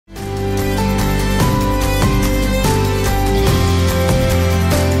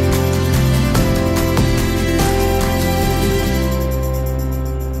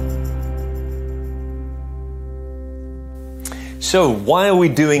So why are we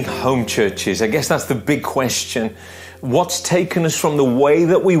doing home churches? I guess that's the big question. What's taken us from the way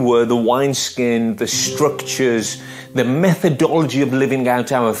that we were, the wineskin, the structures, the methodology of living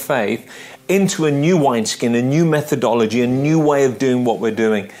out our faith, into a new wineskin, a new methodology, a new way of doing what we're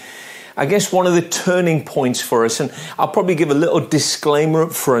doing? I guess one of the turning points for us, and I'll probably give a little disclaimer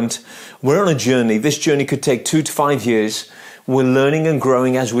up front, we're on a journey. This journey could take 2 to 5 years. We're learning and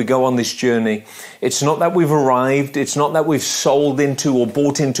growing as we go on this journey. It's not that we've arrived. It's not that we've sold into or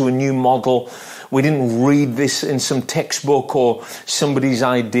bought into a new model. We didn't read this in some textbook or somebody's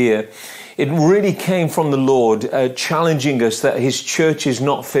idea. It really came from the Lord, challenging us that his church is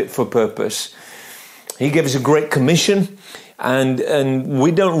not fit for purpose. He gave us a great commission, and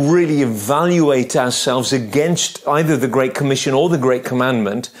we don't really evaluate ourselves against either the Great Commission or the Great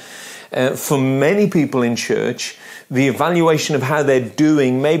Commandment. For many people in church, the evaluation of how they're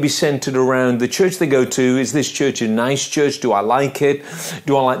doing may be centered around the church they go to. Is this church a nice church? Do I like it?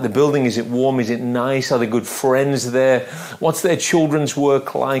 Do I like the building? Is it warm? Is it nice? Are there good friends there? What's their children's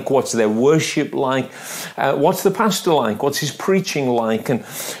work like? What's their worship like? What's the pastor like? What's his preaching like? And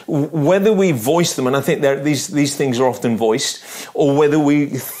whether we voice them, and I think these things are often voiced, or whether we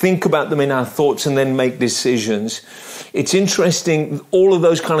think about them in our thoughts and then make decisions, it's interesting. All of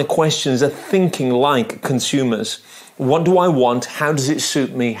those kind of questions are thinking like consumers. What do I want? How does it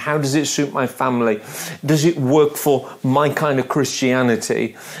suit me? How does it suit my family? Does it work for my kind of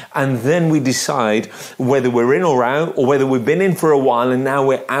Christianity? And then we decide whether we're in or out, or whether we've been in for a while and now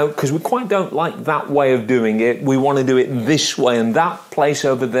we're out because we quite don't like that way of doing it. We want to do it this way, and that place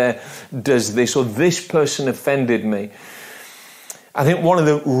over there does this, or this person offended me. I think one of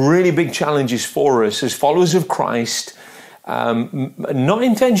the really big challenges for us as followers of Christ, not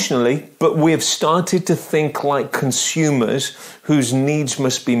intentionally, but we have started to think like consumers whose needs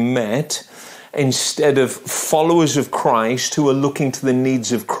must be met instead of followers of Christ who are looking to the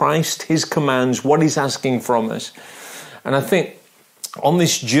needs of Christ, his commands, what he's asking from us. And I think on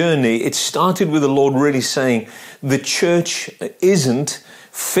this journey, it started with the Lord really saying the church isn't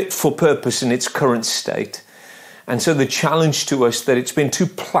fit for purpose in its current state. And so the challenge to us that it's been too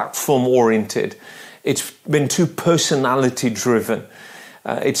platform oriented. It's been too personality driven.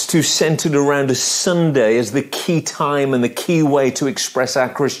 It's too centered around a Sunday as the key time and the key way to express our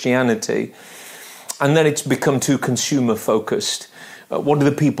Christianity. And then it's become too consumer focused. What do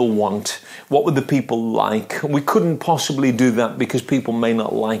the people want? What would the people like? We couldn't possibly do that because people may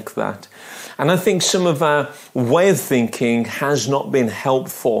not like that. And I think some of our way of thinking has not been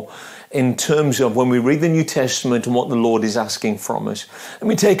helpful in terms of when we read the New Testament and what the Lord is asking from us. Let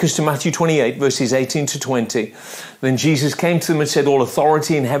me take us to Matthew 28, verses 18 to 20. Then Jesus came to them and said, "All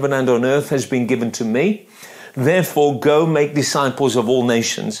authority in heaven and on earth has been given to me. Therefore, go make disciples of all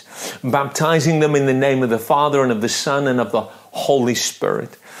nations, baptizing them in the name of the Father and of the Son and of the Holy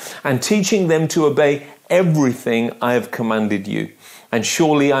Spirit, and teaching them to obey everything I have commanded you. And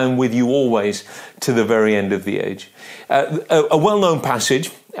surely I am with you always to the very end of the age." A well-known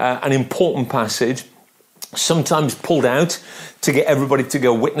passage, an important passage, sometimes pulled out to get everybody to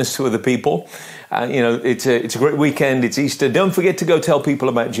go witness to other people. It's a great weekend, it's Easter. Don't forget to go tell people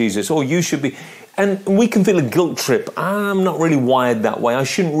about Jesus, or you should be. And we can feel a guilt trip. I'm not really wired that way. I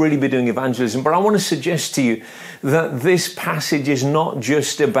shouldn't really be doing evangelism. But I want to suggest to you that this passage is not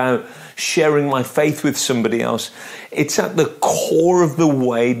just about sharing my faith with somebody else. It's at the core of the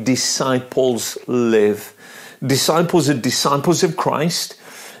way disciples live. Disciples are disciples of Christ.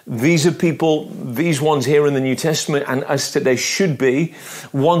 These are people, these ones here in the New Testament and us today should be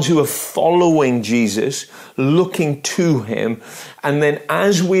ones who are following Jesus, looking to him. And then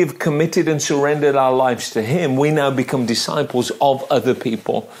as we have committed and surrendered our lives to him, we now become disciples of other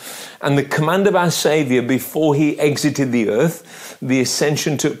people. And the command of our Savior before he exited the earth, the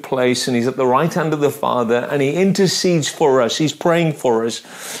ascension took place and he's at the right hand of the Father and he intercedes for us. He's praying for us.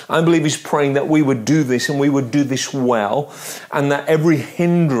 I believe he's praying that we would do this and we would do this well, and that every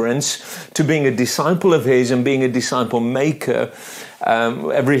hindrance to being a disciple of his and being a disciple maker,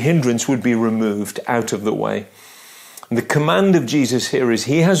 every hindrance would be removed out of the way. The command of Jesus here is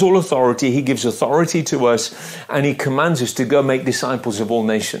he has all authority, he gives authority to us, and he commands us to go make disciples of all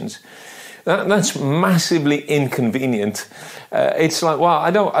nations. That's massively inconvenient. It's like, well,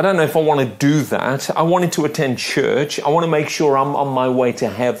 I don't know if I want to do that. I wanted to attend church. I want to make sure I'm on my way to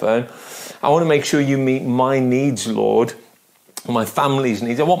heaven. I want to make sure you meet my needs, Lord, my family's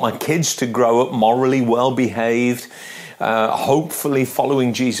needs. I want my kids to grow up morally well behaved, hopefully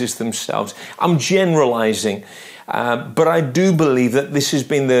following Jesus themselves. I'm generalizing. But I do believe that this has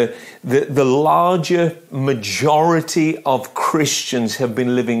been the larger majority of Christians have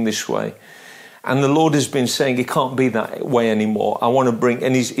been living this way. And the Lord has been saying, it can't be that way anymore. I want to bring,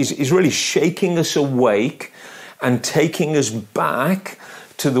 and he's really shaking us awake and taking us back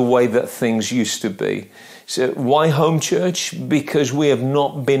to the way that things used to be. So why home church? Because we have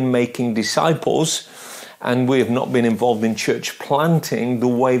not been making disciples, and we have not been involved in church planting the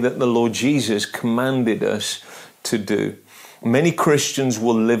way that the Lord Jesus commanded us to do. Many Christians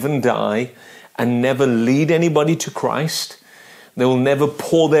will live and die and never lead anybody to Christ. They will never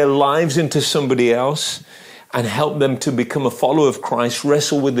pour their lives into somebody else and help them to become a follower of Christ,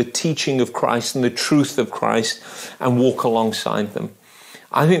 wrestle with the teaching of Christ and the truth of Christ, and walk alongside them.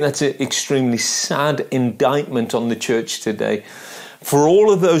 I think that's an extremely sad indictment on the church today. For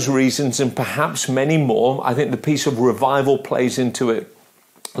all of those reasons, and perhaps many more, I think the piece of revival plays into it.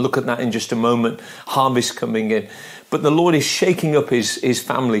 I'll look at that in just a moment. Harvest coming in. But the Lord is shaking up his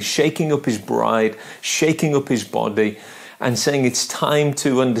family, shaking up his bride, shaking up his body, and saying it's time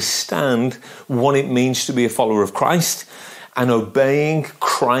to understand what it means to be a follower of Christ and obeying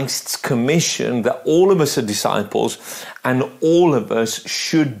Christ's commission that all of us are disciples and all of us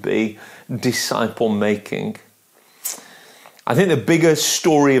should be disciple making. I think the bigger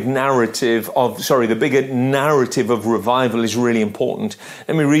narrative of revival is really important.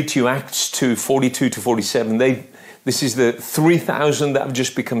 Let me read to you Acts 2, 42 to 47. This is the 3,000 that have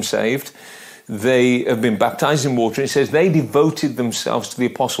just become saved. They have been baptized in water. It says they devoted themselves to the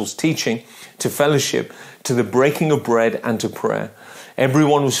apostles' teaching, to fellowship, to the breaking of bread, and to prayer.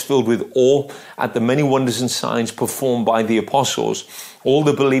 Everyone was filled with awe at the many wonders and signs performed by the apostles. All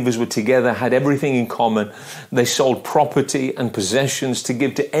the believers were together, had everything in common. They sold property and possessions to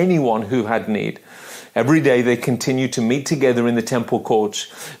give to anyone who had need. Every day they continued to meet together in the temple courts.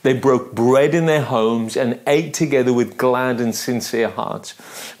 They broke bread in their homes and ate together with glad and sincere hearts,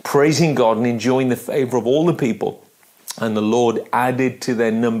 praising God and enjoying the favor of all the people. And the Lord added to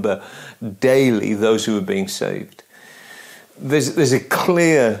their number daily those who were being saved. There's a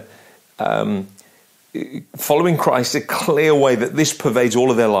clear, following Christ, a clear way that this pervades all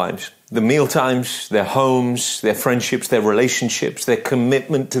of their lives. The meal times, their homes, their friendships, their relationships, their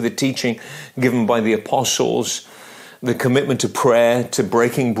commitment to the teaching given by the apostles, the commitment to prayer, to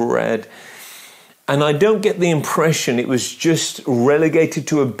breaking bread. And I don't get the impression it was just relegated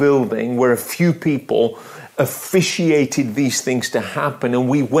to a building where a few people officiated these things to happen and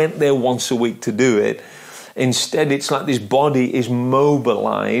we went there once a week to do it. Instead, it's like this body is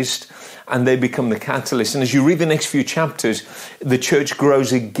mobilized and they become the catalyst. And as you read the next few chapters, the church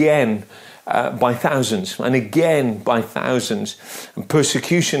grows again by thousands and again by thousands. And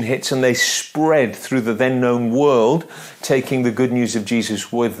persecution hits and they spread through the then known world, taking the good news of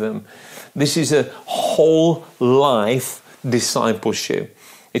Jesus with them. This is a whole life discipleship.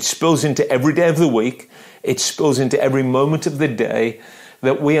 It spills into every day of the week. It spills into every moment of the day,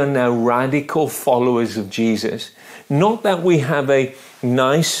 that we are now radical followers of Jesus. Not that we have a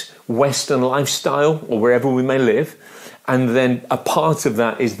nice Western lifestyle or wherever we may live, and then a part of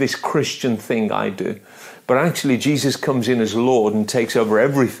that is this Christian thing I do. But actually Jesus comes in as Lord and takes over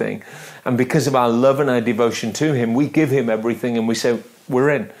everything. And because of our love and our devotion to him, we give him everything and we say, we're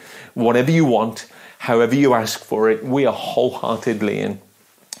in. Whatever you want, however you ask for it, we are wholeheartedly in.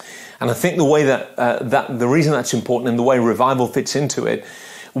 And I think the way the reason that's important and the way revival fits into it,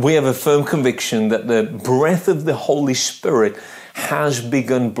 we have a firm conviction that the breath of the Holy Spirit has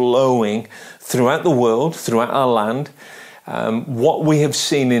begun blowing throughout the world, throughout our land. What we have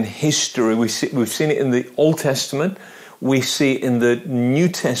seen in history, we've seen it in the Old Testament, we see it in the New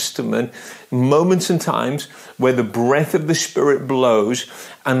Testament, moments and times where the breath of the Spirit blows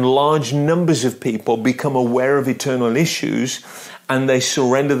and large numbers of people become aware of eternal issues and they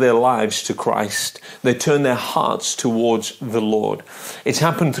surrender their lives to Christ. They turn their hearts towards the Lord. It's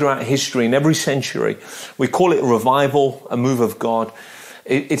happened throughout history in every century. We call it revival, a move of God.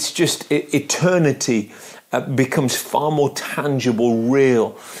 It's just eternity becomes far more tangible,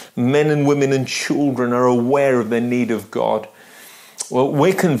 real. Men and women and children are aware of their need of God. Well,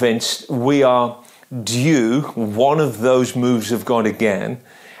 we're convinced we are due one of those moves of God again,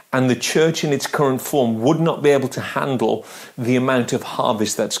 and the church in its current form would not be able to handle the amount of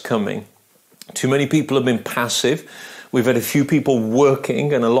harvest that's coming. Too many people have been passive. We've had a few people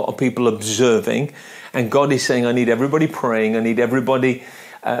working and a lot of people observing. And God is saying, I need everybody praying. I need everybody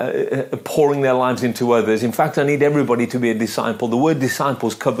pouring their lives into others. In fact, I need everybody to be a disciple. The word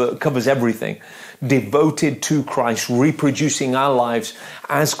disciples covers everything. Devoted to Christ, reproducing our lives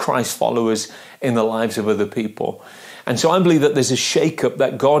as Christ followers in the lives of other people. And so I believe that there's a shake-up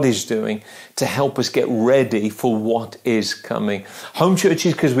that God is doing to help us get ready for what is coming. Home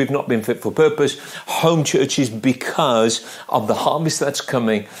churches because we've not been fit for purpose. Home churches because of the harvest that's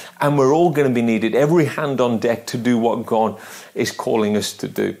coming. And we're all going to be needed, every hand on deck to do what God is calling us to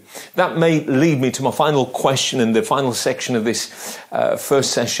do. That may lead me to my final question in the final section of this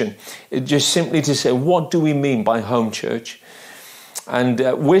first session. Just simply to say, what do we mean by home church? And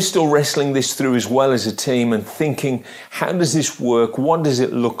we're still wrestling this through as well as a team and thinking, how does this work? What does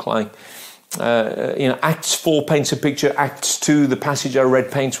it look like? Acts 4 paints a picture. Acts 2, the passage I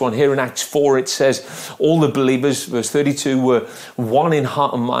read, paints one. Here in Acts 4, it says, all the believers, verse 32, were one in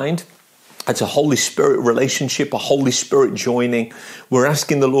heart and mind. It's a Holy Spirit relationship, a Holy Spirit joining. We're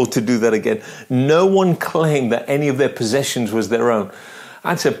asking the Lord to do that again. No one claimed that any of their possessions was their own.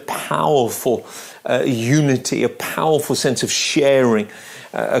 That's a powerful unity, a powerful sense of sharing,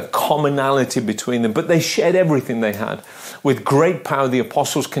 a commonality between them. But they shared everything they had. With great power, the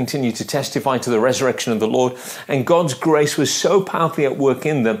apostles continued to testify to the resurrection of the Lord, and God's grace was so powerfully at work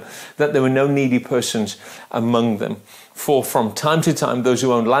in them that there were no needy persons among them. For from time to time, those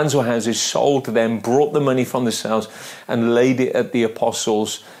who owned lands or houses sold to them, brought the money from the sales, and laid it at the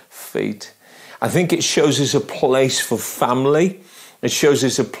apostles' feet. I think it shows us a place for family. It shows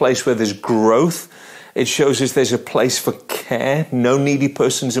us a place where there's growth. It shows us there's a place for care. No needy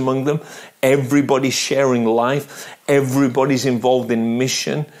persons among them. Everybody's sharing life. Everybody's involved in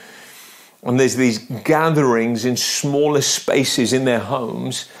mission. And there's these gatherings in smaller spaces in their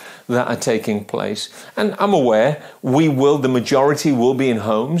homes that are taking place. And I'm aware the majority will be in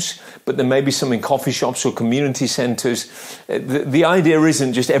homes, but there may be some in coffee shops or community centres. The idea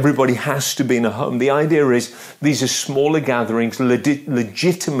isn't just everybody has to be in a home. The idea is these are smaller gatherings,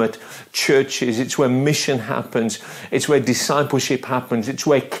 legitimate churches. It's where mission happens. It's where discipleship happens. It's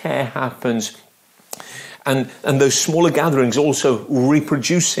where care happens. And those smaller gatherings also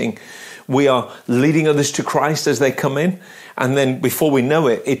reproducing. We are leading others to Christ as they come in. And then before we know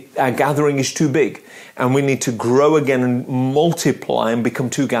it, our gathering is too big. And we need to grow again and multiply and become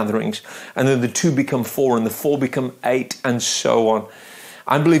 2 gatherings. And then the 2 become 4 and the 4 become 8 and so on.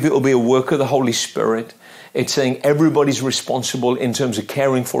 I believe it will be a work of the Holy Spirit. It's saying everybody's responsible in terms of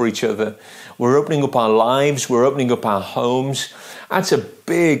caring for each other. We're opening up our lives. We're opening up our homes. That's a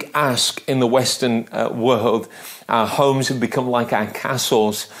big ask in the Western world. Our homes have become like our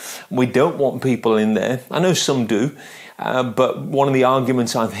castles. We don't want people in there. I know some do. But one of the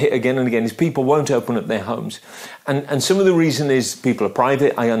arguments I've hit again and again is people won't open up their homes. And some of the reason is people are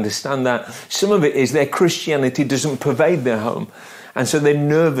private. I understand that. Some of it is their Christianity doesn't pervade their home. And so they're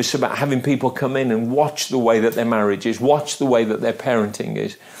nervous about having people come in and watch the way that their marriage is, watch the way that their parenting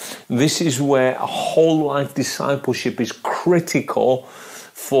is. This is where a whole life discipleship is critical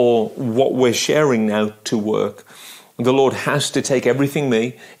for what we're sharing now to work. The Lord has to take everything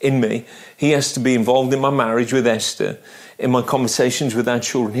in me. He has to be involved in my marriage with Esther, in my conversations with our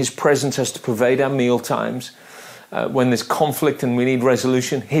children. His presence has to pervade our meal times. When there's conflict and we need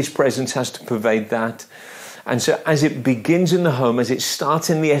resolution, His presence has to pervade that. And so as it begins in the home, as it starts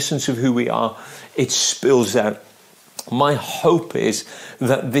in the essence of who we are, it spills out. My hope is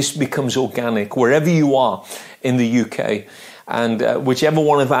that this becomes organic wherever you are in the UK. And whichever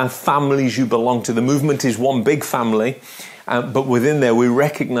one of our families you belong to, the movement is one big family, but within there we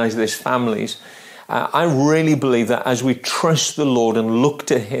recognize there's families. I really believe that as we trust the Lord and look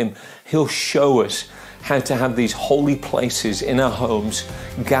to Him, He'll show us how to have these holy places in our homes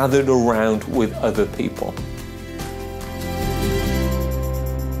gathered around with other people.